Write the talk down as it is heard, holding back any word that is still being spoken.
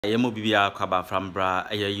Yemo bibia kwaba from bra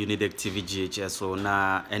Unidec TV GHS so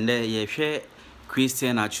na ende ye hwe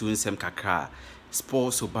Christian Atsu nsem kakra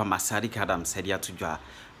sports oba Masari Kadam said atudwa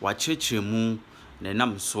wa chechemu ne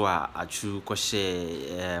nam so a Atsu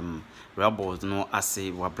kohye rebels no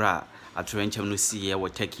ase wabra atrenchem no siye wo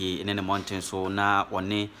Turkey in the mountain so na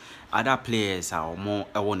one other players a omo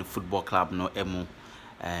ewo ne football club no emu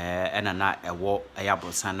ena na ewo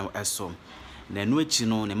ayabosan no eso na no echi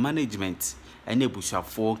no ne management ene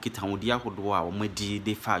busuafo kitawodi ahodo a omadi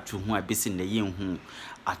de fa Atsu ho abesi na yenhu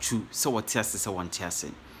Atsu se wote ase se wonte ase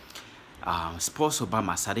sports oba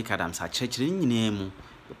Masari Kadam sa chechire nyine mu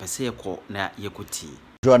pese yeko na yekoti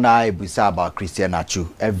Jonah busa about Christian Atsu.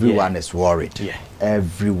 Everyone is worried. Yeah.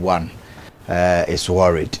 Everyone is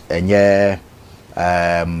worried. And yeah,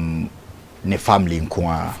 the family in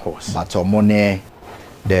Kwa, of course. But omone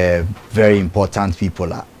the very important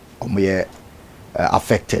people are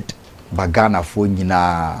affected. Bagana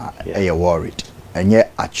Funina are worried. And yeah,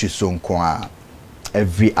 Atsu so Kwa,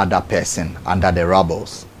 every other person under the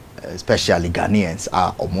rebels, especially Ghanaians,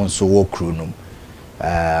 are omonso wo krunum.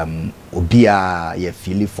 Obia ye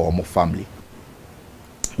feel for my family.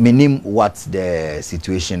 Meaning what the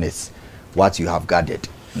situation is, what you have gathered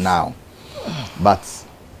now. But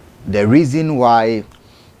the reason why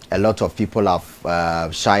a lot of people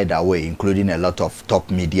have shied away, including a lot of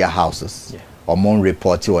top media houses, among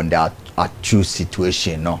reporting on that Atsu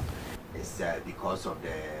situation, no, is because of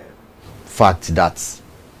the fact that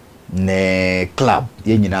the club,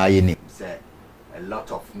 a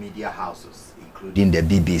lot of media houses, including the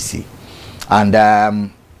BBC,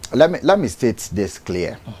 and let me state this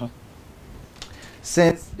clear.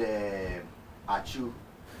 Since the Atsu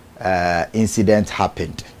incident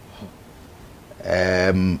happened,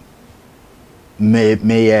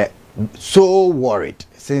 me so worried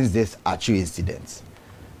since this Atsu incident.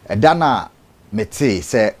 Dana Mete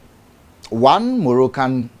say one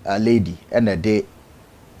Moroccan lady and a day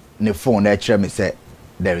ne phone me say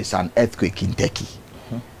there is an earthquake in Turkey.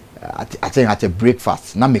 I think at a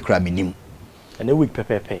breakfast na me kra minim. And a week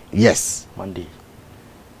pepe. Yes. Monday.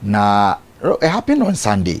 Now it happened on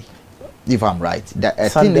Sunday, if I'm right. I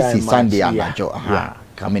think this is Sunday and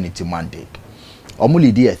coming into Monday.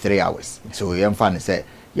 Omuli di 3 hours. So you fan say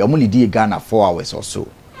you omuli di Ghana 4 hours or so.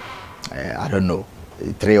 I don't know,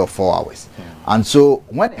 3 or 4 hours. And so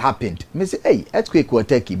when it happened, me say, hey, earthquake was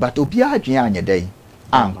Turkey, but obia adwen anya day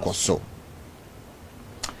anko so.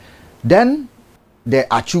 Then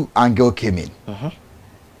the Atsu angle came in.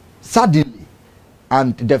 Suddenly,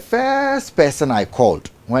 and the first person I called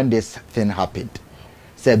when this thing happened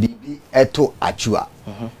said Bibi Eto Achua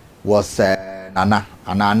was Nana.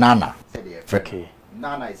 Okay.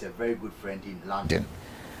 Nana is a very good friend in London.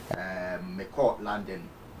 Me call London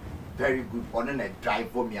very good on a drive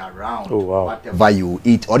for me around. Oh, wow. Whatever you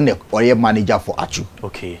eat on a manager for Atsu.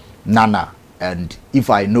 Okay. Nana. And if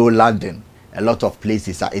I know London, a lot of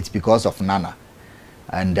places it's because of Nana.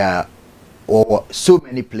 And so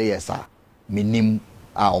many players are minim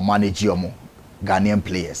or manage Ghanaian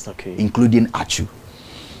players, including Atsu.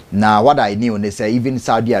 Now what I knew, they say even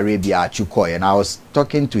Saudi Arabia Atsu Koi, and I was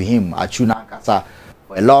talking to him Atsu Nankasa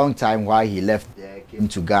for a long time while he left there, came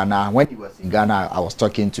to Ghana. When he was in Ghana, I was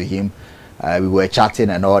talking to him. We were chatting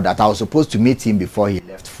and all that. I was supposed to meet him before he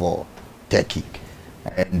left for Turkey.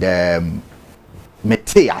 And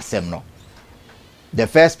Mete Asem no. The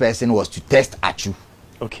first person was to test Atsu.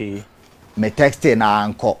 Okay. Me texted na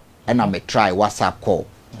anko and I me try WhatsApp call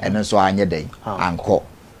and then so anya day anko.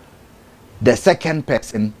 The second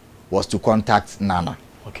person was to contact Nana.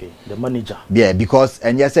 Okay, the manager. Yeah, because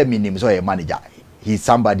and yes, I mean him so a manager. He's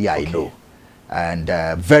somebody I know, and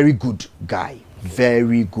very good guy,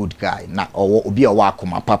 very good guy. Na obi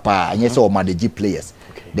awakuma papa and yes, all manage players.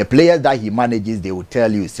 The players that he manages, they will tell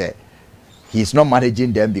you say. He's not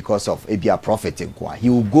managing them because of ABR profiting. He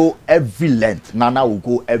will go every length. Nana will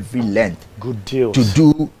go every length. Good deals.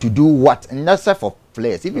 To do what? And that's for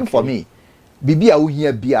players. Even for me. Bibi will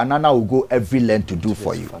here be and Nana will go every length to do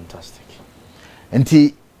for you. Fantastic.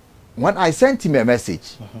 And when I sent him a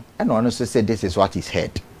message, and honestly said this is what he's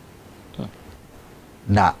heard.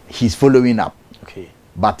 Now he's following up. Okay.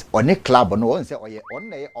 But on a club on one say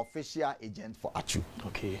on a official agent for Atsu.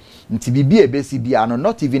 Okay. Nti Bibi BCB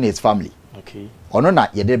not even his family. Okay. Or no,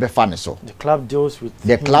 so the club deals with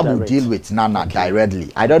the club will deal with Nana directly.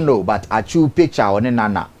 I don't know, but Atsu picture on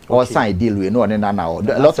Nana or sign deal with no Nana. Or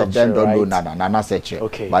a lot of them don't know Nana. Nana Seche.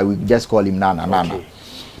 Okay. But we just call him Nana. Nana.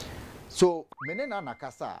 So Mene Nana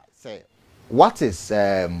Kasa say, what is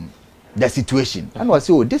the situation? And I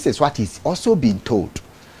say, oh, this is what he's also been told.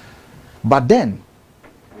 But then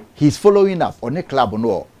he's following up on a club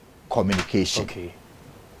no communication. Okay.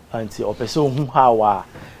 Auntie or person who how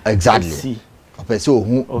exactly a person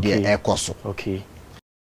who okay. the air cost. Okay.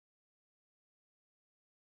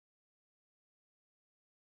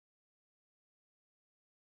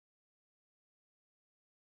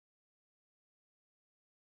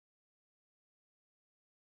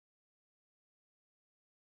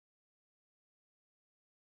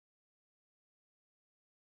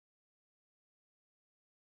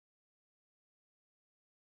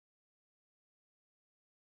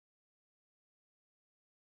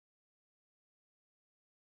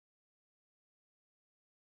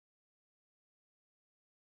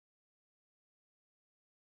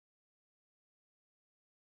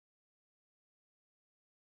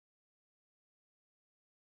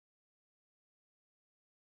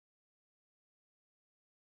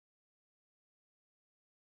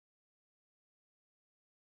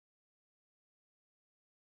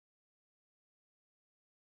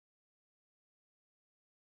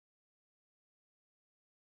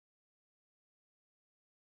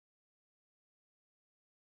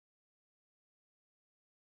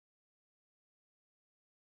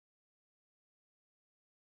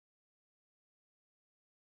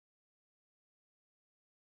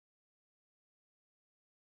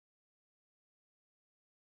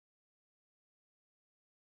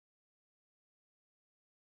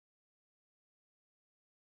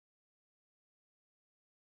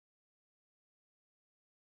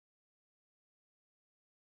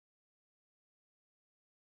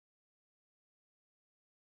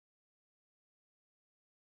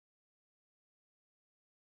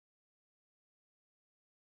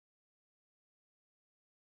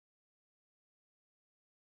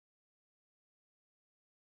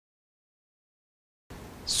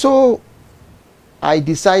 So I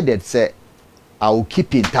decided say I will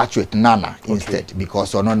keep in touch with Nana instead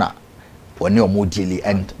because Onona Onyo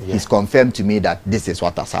and he's confirmed to me that this is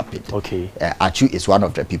what has happened. Okay. Atsu is one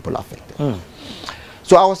of the people affected.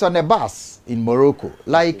 So I was on a bus in Morocco,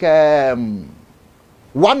 like 1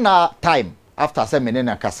 hour time after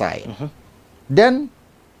Semenena Kasai. Then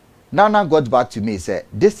Nana got back to me and said,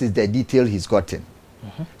 this is the detail he's gotten.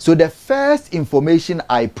 So the first information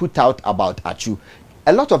I put out about Atsu,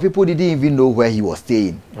 a lot of people didn't even know where he was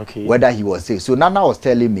staying, whether he was safe. So Nana was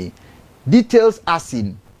telling me details as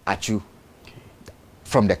in Atsu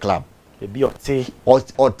from the club. Or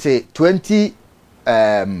 20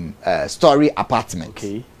 story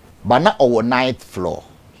apartment. But not our 9th floor.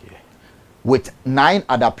 With 9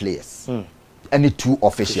 other players. And 2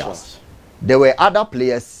 officials. There were other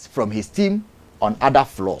players from his team on other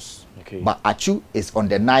floors. But Atsu is on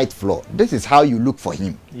the 9th floor. This is how you look for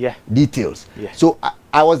him. Details. So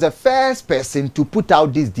I was the first person to put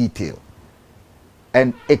out this detail.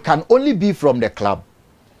 And it can only be from the club.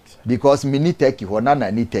 Because me ni take ho,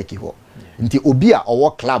 Nana ni take ho. Nti obia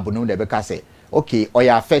our club no de beka say, okay, or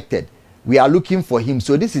you affected. We are looking for him.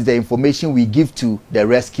 So this is the information we give to the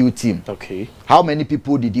rescue team. How many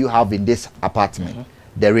people did you have in this apartment?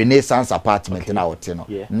 The Renaissance apartment in our town.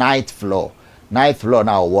 9th floor. 9th floor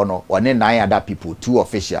now, one 9 other people, 2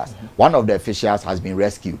 officials. One of the officials has been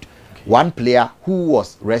rescued. One player who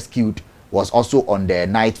was rescued was also on the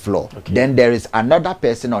 9th floor. Then there is another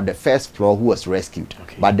person on the 1st floor who was rescued.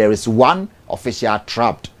 But there is one official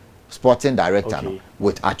trapped, sporting director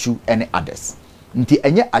with Atsu and others. Nti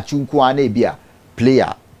enye Atsu nkuane bia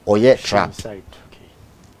player or yet trapped.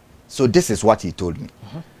 So this is what he told me.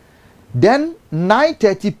 Then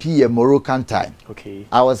 9:30 p.m. Moroccan time.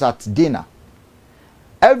 I was at dinner.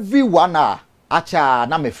 Every 1 hour, acha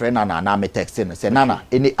na me friend na me texting say Nana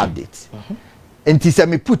any updates. And he said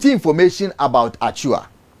me put information about Achua.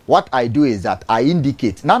 What I do is that I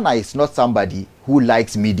indicate Nana is not somebody who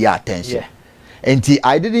likes media attention. And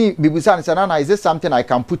I didn't be say Nana, is this something I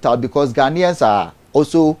can put out because Ghanaians are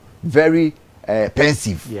also very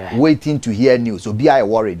pensive, waiting to hear news. So be I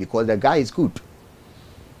worried because the guy is good.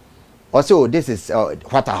 Also, this is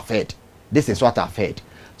what I've heard. This is what I've heard.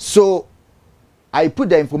 So I put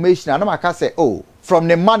the information and I can say, oh, from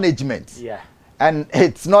the management. And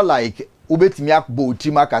it's not like ubetimiak bo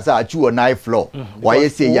tima kasa Atsu on 9th floor. Why you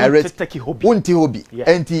say unti hobby.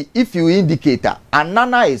 And if you indicate that and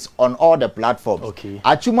Nana is on all the platforms.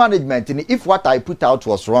 Atsu management, if what I put out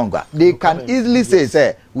was wrong, they can easily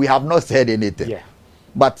say, we have not said anything.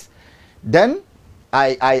 But then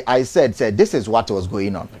I said, this is what was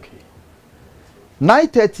going on.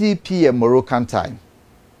 9:30 p.m. Moroccan time.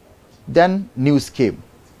 Then news came.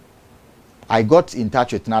 I got in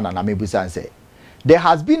touch with Nana Namebusa and said, there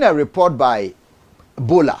has been a report by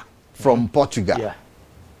Bola from Portugal.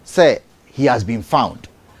 Say he has been found.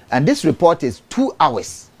 And this report is 2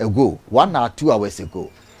 hours ago. 1 hour, 2 hours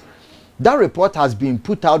ago. That report has been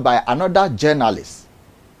put out by another journalist.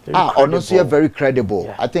 Honestly, very credible.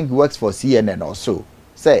 Yeah. I think he works for CNN or so.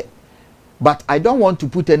 Say, but I don't want to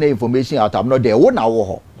put any information out. I'm not there.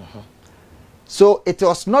 So it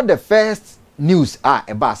was not the first news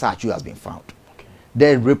about Atsu has been found. Okay.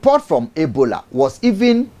 The report from Ebola was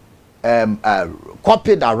even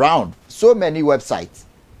copied around so many websites,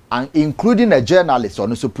 and including a journalist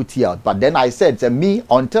also put it out. But then I said to me,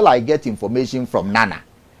 until I get information from Nana,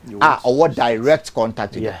 or what direct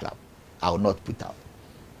contact with the club, I will not put out.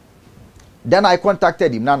 Then I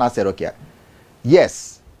contacted him. Nana said, okay,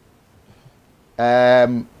 yes,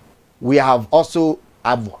 we have also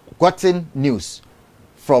gotten news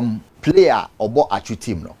from player Obo Atsu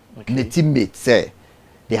team. No, the teammates say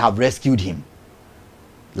they have rescued him.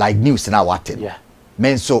 Like news now what? Yeah.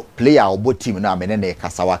 Men so player Obo team now, men and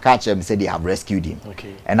Kasawakache said they have rescued him.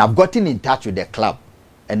 Okay. And I've gotten in touch with the club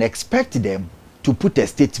and expect them to put a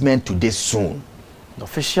statement to this soon.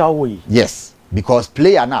 Official way. Yes, because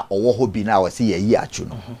player now Owo Hobi now see a year Atsu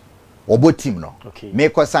no. Obo team no. Okay.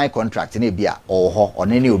 Make us sign contract in a beer or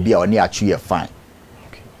any obi or near Atsu fine.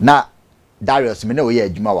 Okay. Now Darius me no ye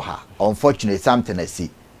adwuma wo ha. Unfortunately something I see.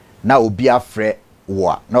 Now obi afre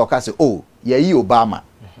wo. Now ka say oh ye Obama.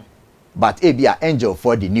 But ebia angel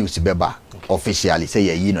for the news beba officially say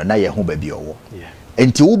ye no na ye ho ba bi owo. Yeah.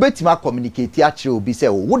 Enti wo betima communicate a kire obi say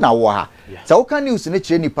wo na wo ha. Say wo kan news ne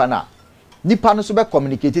kire nipa na. Nipa no so be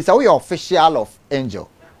communicate say we official of angel.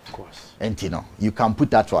 Of course. Enti no you can put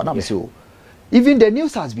that one. So even the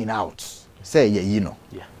news has been out. Say ye no.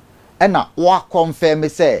 Yeah. And na wa confirm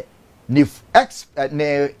say ne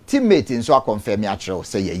teammate nso a confirm ya kire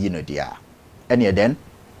say ye no dia. And then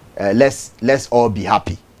let's all be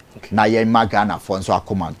happy. Okay. Na ye magana fonso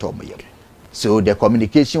akomanto mo ye. So the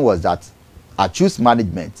communication was that Atsu's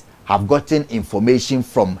management have gotten information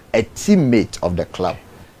from a teammate of the club.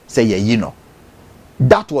 Say ye know.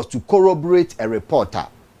 That was to corroborate a reporter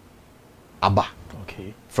Abba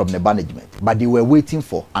from the management. But they were waiting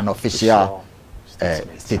for an official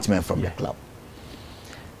statement from the club.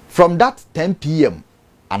 From that 10 p.m.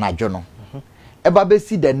 anajono. Ebabe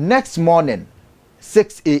see the next morning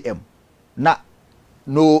 6 a.m.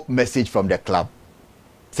 No message from the club.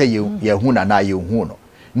 Say you huna na you huno.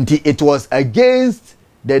 It was against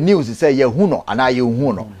the news. Say you huno and you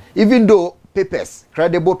huno. Even though papers,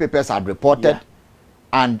 credible papers had reported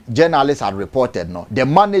and journalists had reported, no, the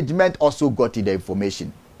management also got the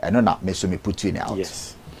information. I know that me put you out.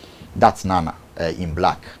 Yes. That's Nana in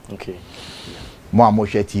black. Okay. Mo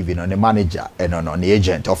TV no the manager and no the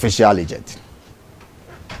agent, official agent.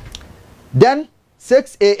 Then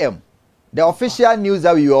 6 a.m. the official news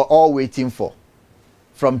that we were all waiting for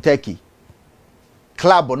from Turkey.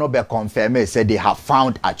 Club no be confirmed said they have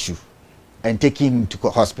found Atsu and taking him to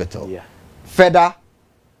hospital. Yeah. Further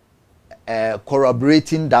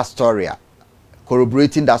corroborating that story.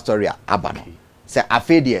 Abano. Say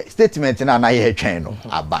afedie statement na ye twen no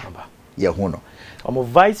aba. Ye hu no.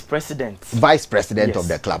 Vice president Of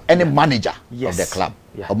the club and manager of the club.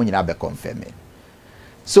 Omo nyina be confirm.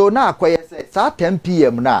 So now akoye say 10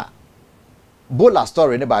 p.m. na Bola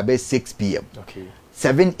story ne by 6 p.m. Okay.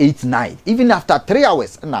 7, 8, 9. Even after 3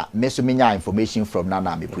 hours, na mesominya information from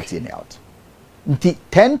Nana me put in out. Until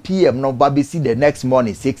 10 p.m. no baby see the next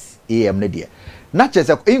morning 6 a.m. ne there. Not just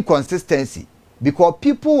an inconsistency because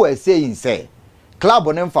people were saying say club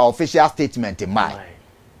on them for official statement in mind.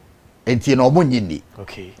 Until no money.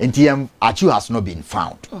 Okay. Until Atsu has not been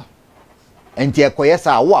found. Until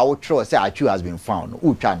koyesa wa trust say Atsu has been found.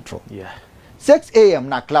 Who can trust? Yeah. 6 a.m.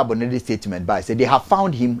 na club on the statement by said they have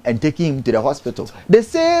found him and taken him to the hospital. The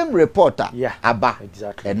same reporter, Abba,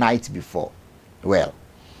 exactly. a night before. Well,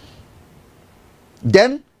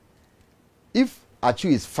 then if Atsu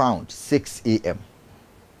is found 6 a.m.,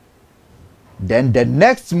 then the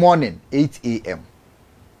next morning 8 a.m.,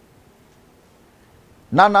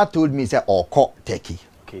 Nana told me say call Turkey.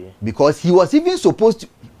 Okay. Because he was even supposed to.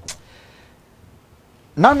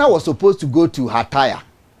 Nana was supposed to go to Hataya.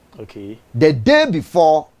 Okay. The day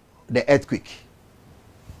before the earthquake.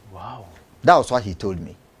 Wow. That was what he told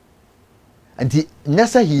me. And he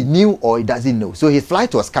knew or he doesn't know. So his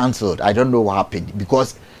flight was cancelled. I don't know what happened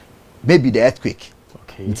because maybe the earthquake.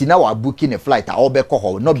 Okay. Until now we're booking a flight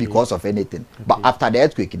not because of anything. Okay. But after the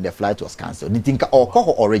earthquake, the flight was cancelled.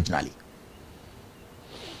 Originally.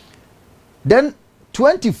 Then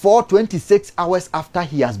 24, 26 hours after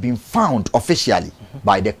he has been found officially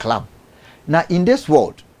by the club. Now in this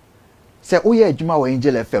world, say oh yeah juma wa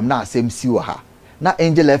Angel FM na asem si wo ha na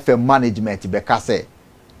Angel FM management beka say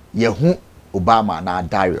ye hu Obama na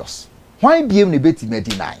Darius why biem ne beti me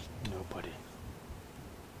deny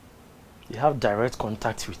They have direct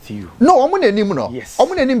contact with you. No, omo na nim no. Yes.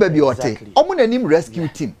 Omo na nim baby ote. Omo na nim rescue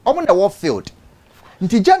team. Omo na war field.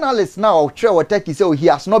 Nti journalists now try what take say he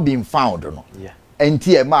has not been found no. Yeah.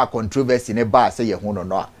 Enti e ma controversy ne ba say ye hu no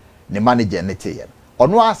no a ne manager ne te ye.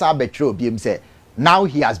 Ono asa abetwe obi em say now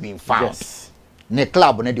he has been found. Yes. Ne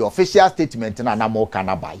club ne the official statement na more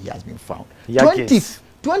canaba he has been found. Yeah,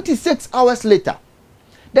 26 hours later.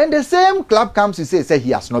 Then the same club comes to say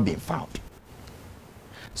he has not been found.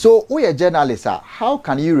 So we are journalists, how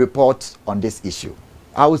can you report on this issue?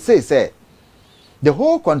 I would say the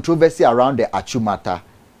whole controversy around the Atsu matter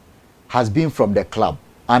has been from the club.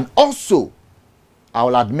 And also, I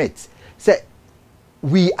will admit, say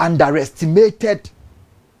we underestimated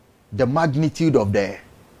the magnitude of the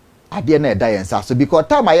Adiana Diane. So because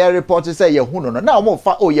time I report to say no now more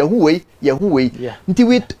yeah. Until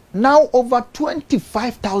with now over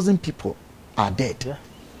 25,000 people are dead. Yeah.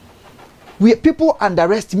 People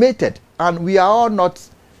underestimated, and we are all not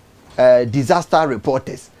disaster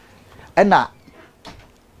reporters. And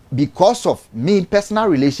because of me personal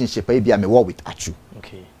relationship, maybe I'm a war with Atsu.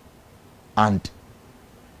 Okay. And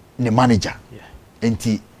the manager. Yeah.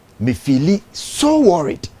 And me feel so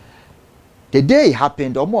worried. The day it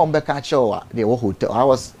happened, they were hotel. I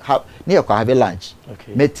was near having lunch.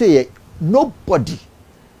 Okay. Me tell you, nobody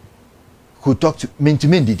could talk to me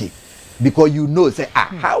because you know, say,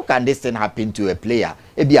 how can this thing happen to a player?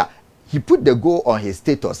 He put the goal on his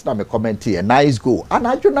status. Now me comment here, nice goal. And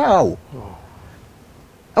I do now.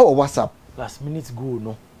 Oh, what's up? Last minute goal,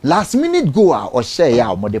 no. Last minute goal or share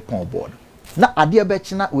ya more the pon board. Now adia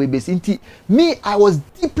betchina we be me, I was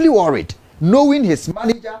deeply worried knowing his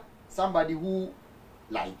manager. Somebody who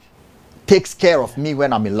like takes care of me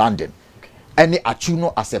when I'm in London. Okay. Any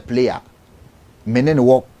Achuno as a player, menen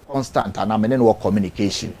work constant and I'm menen work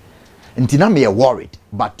communication. Until I'm worried,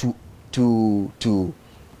 but to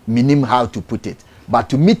minim how to put it, but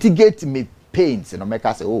to mitigate me pains, make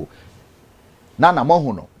us say, oh, nana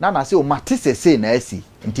mohuno, nana say, oh, matisse say na esi,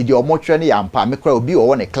 until the omotreni yampa, me cry obi or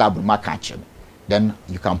one a club ma catch him. Then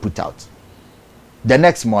you can put out. The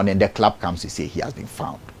next morning, the club comes to say he has been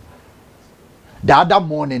found. The other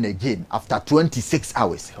morning again, after 26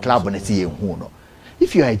 hours, club on see no.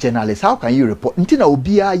 If you are a journalist, how can you report?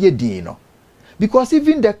 Because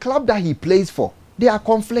even the club that he plays for, they are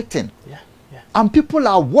conflicting. Yeah. And people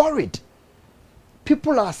are worried.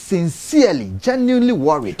 People are sincerely, genuinely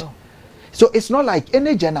worried. Sure. So it's not like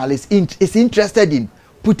any journalist is interested in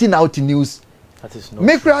putting out news. That is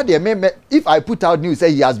not if I put out news,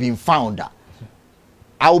 say he has been found,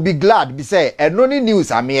 I will be glad. Be say, and only news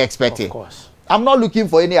I may expect it. Of course. I'm not looking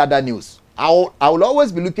for any other news. I will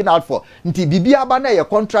always be looking out for until Bibi Abana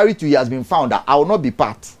contrary to he has been found. I will not be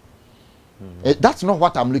part. That's not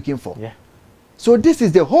what I'm looking for. Yeah. So this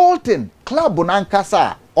is the whole thing. Club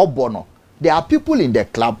Bonankasa Obono. There are people in the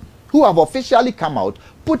club who have officially come out,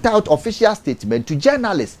 put out official statement to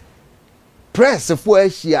journalists. Press for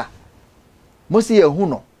Asia. Mosi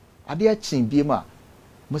yehuno. Adia chimbiema.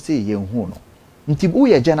 Mosi yehuno. Until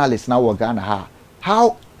we are journalists now Ghana.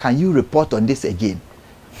 How can you report on this again?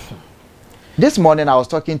 This morning I was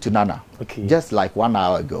talking to Nana. Okay. Just like 1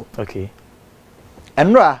 hour ago. Okay.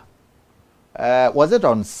 And was it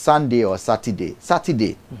on Sunday or Saturday?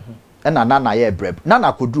 Saturday. And Nana yeah bread.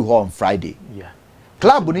 Nana could do her on Friday. Yeah.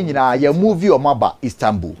 Club unina ya movie or maba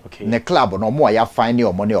Istanbul. Okay. Ne club no more ya finding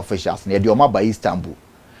or money officials ne the maba Istanbul.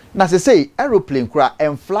 Na say aeroplane cra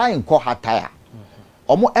and flying ko hataya.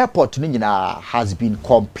 Omo airport unina has been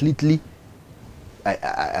completely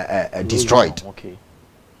destroyed. Okay.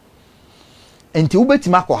 Enti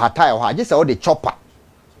ubetima ko hataya ho aje say all the chopper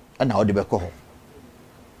and how the beko ho.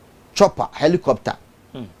 Chopper helicopter.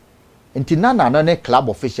 Enti nana no ne club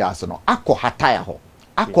officials no akọ hataya ho.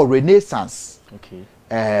 Akọ Renaissance. Okay.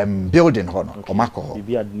 Building ho no. Okay. Omako ho.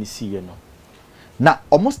 Bibi adnisi ye no. Na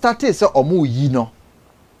omo started say omo yi no.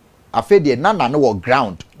 Afa de nana no wo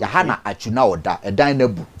ground. Ya ha na atuna oda edan na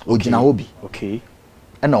bu. Ogina hobi. Okay.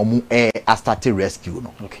 And omo I started rescue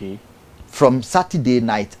no. Okay. From Saturday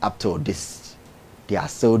night up till this, they are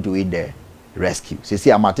still doing the rescue. So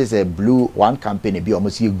see, Amate say blue one company be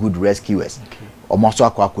almost good rescuers. Okay. Almost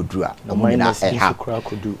akwadura.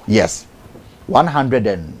 Yes,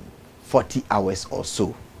 140 hours or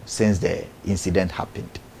so since the incident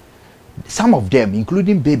happened. Some of them,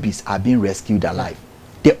 including babies, are being rescued alive.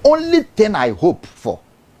 The only thing I hope for,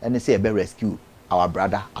 and they say, be rescue our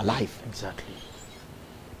brother alive. Exactly.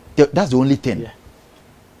 That's the only thing. Yeah.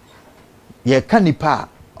 Yeah, kanipa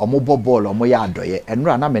omobo ball omo ya adoye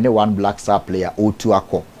enra na mene one black star player O2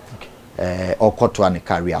 akọ okay. Okoto an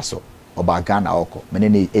career so oba Ghana oko me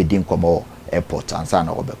ne edi nkomo airport ansa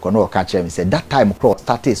na obekọ no ka kire me say that time cross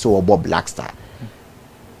started so obo Black Star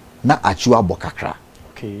na Atsu abokakra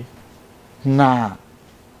okay na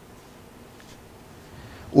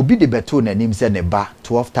obi de beto na nim say ne ba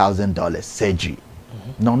 $12,000 surgery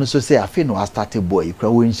na ono so say afi no started boy ikra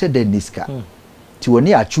wo nche de niska ti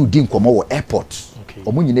woni Atsu di nkomo wo airport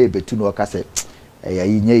omo nyina ebetu no ka say ya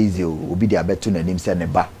nye easy obi de abeto na nim say ne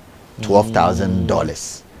ba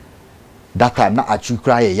 $12,000 that time na Atsu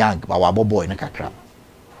cry young ba wa boy na kakra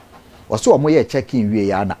oso omo ye check in wie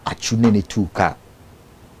ya na Atsu ne ne two car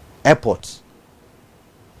airport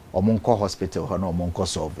omo nko hospital ho na omo nko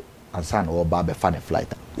solve ansa na oba be fa ne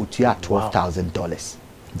flight otua $12,000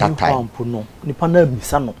 that time no nipa na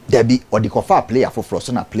bisa no there be or the cover player for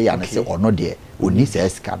so na player na say ono de oni say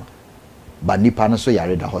scan but nipa no so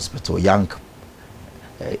yare the hospital young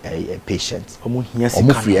patient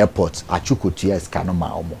omo free airport Atsu kotua scan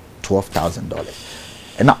ma omo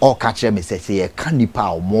 $12,000 and na all catch me say e kan nipa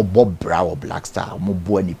omo bob bra or Black Star omo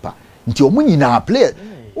bo nipa nti omo nyina player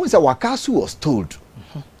who say Wakasu was told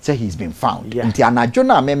say he's been found nti anajo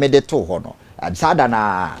na me de to ho no and sada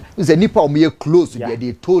na say nipa omo close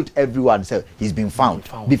they told everyone say he's been found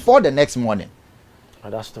before the next morning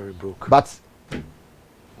and that story broke but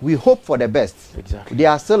we hope for the best. Exactly. They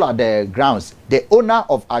are still at the grounds. The owner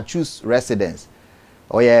of Atsu's residence,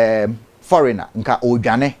 or a foreigner, nka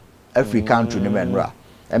Ojane, every country remember.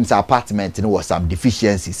 Say apartment was some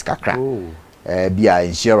deficiencies, kakra. Be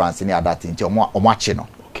insurance any other thing. Omachino.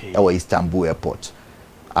 Okay. Our Istanbul airport.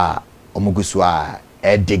 Omuguswa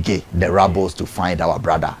dig the rebels to find our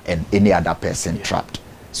brother and any other person trapped.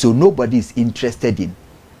 So nobody is interested in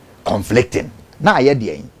conflicting. Na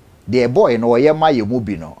yedi. The boy no ye ma ye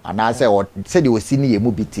mubi no and I say or said you see ye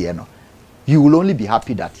mubi tie no you will only be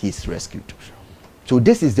happy that he's rescued. So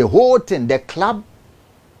this is the whole thing. The club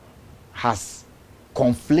has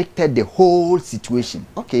conflicted the whole situation.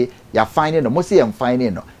 Okay, you're finding no most I'm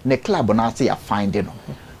finding no the club now say you're finding no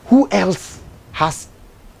who else has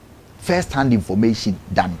first hand information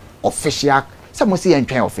than official some say and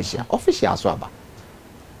official as well.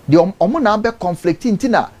 The omo na be conflicting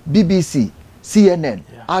tina BBC CNN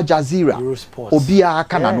Al Jazeera Obia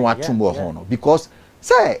kana no atumbo ho no because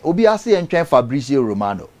say Obia say entwen Fabrizio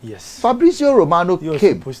Romano. Yes. Fabrizio Romano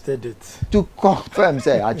came posted it to confirm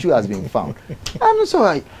say Atsu has been found. And so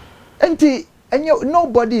and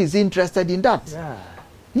nobody is interested in that. Yeah.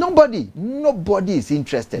 Nobody is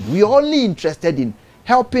interested. We are only interested in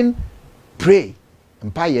helping pray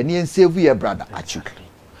and pioneer and save your brother Atsu.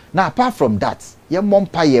 Now apart from that, your mom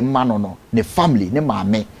pay man no ne family ne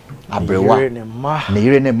maame abrewa ne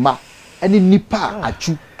yire ne ma eni nipa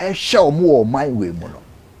Atsu e hye omo o man we mu no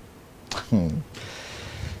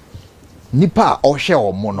nipa o hye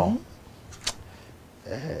omo no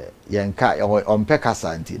yenka ompe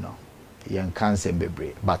kasa nti no yenka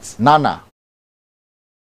nsembebre but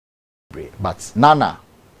nana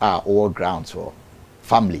all grounds for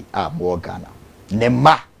family more Ghana ne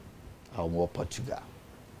ma more Portugal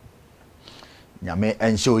nyame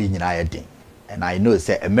ensho nyina yedin and I know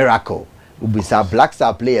say a miracle ubisa Black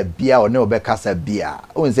Star player bia or no bekasa bia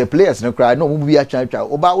o say players no cry no mu bia twa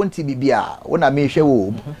oba wonti bibia wona me hwe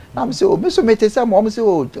wo na me say o me so metesa mo say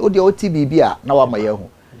o de oti bibia na wa maye ho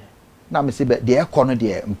na me say de ekono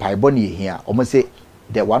de mpaibọ na ehia o say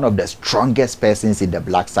the one of the strongest persons in the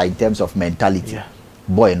Black Star in terms of mentality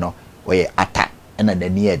boy no we attack and the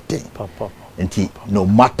near thing nti no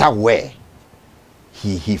matter where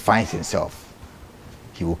he finds himself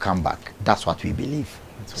he will come back. That's what we believe.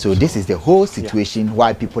 So this is the whole situation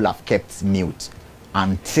why people have kept mute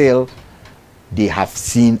until they have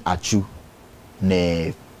seen Atsu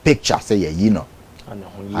ne picture say you know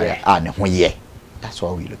that's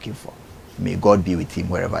what we're looking for. May God be with him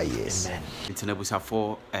wherever he is. Amen. Itinebusa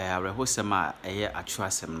for rehosema Atsu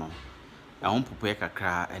asem no ahon popoe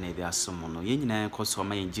kakra ene de asom no ye nyina enkoso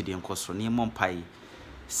ma yengide enkoso ne mompai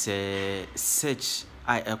se search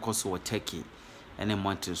I ekoso Turkey ene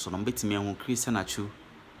monte so no betimi ehun Christian Atsu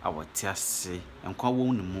awoti ase enkwa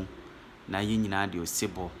wo nemu na ye nyina de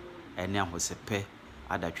osebo ene ahosepe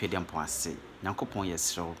adatwe de mpon ase nyankopon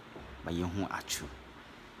yesrew ba ye hu Atsu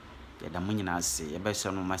yeda mo nyina ase ye be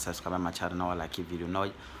hye no ma subscribe ma channel na like video na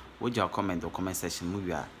wo comment section mu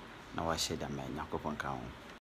wi a na wa share da ma nyankopon ka ho.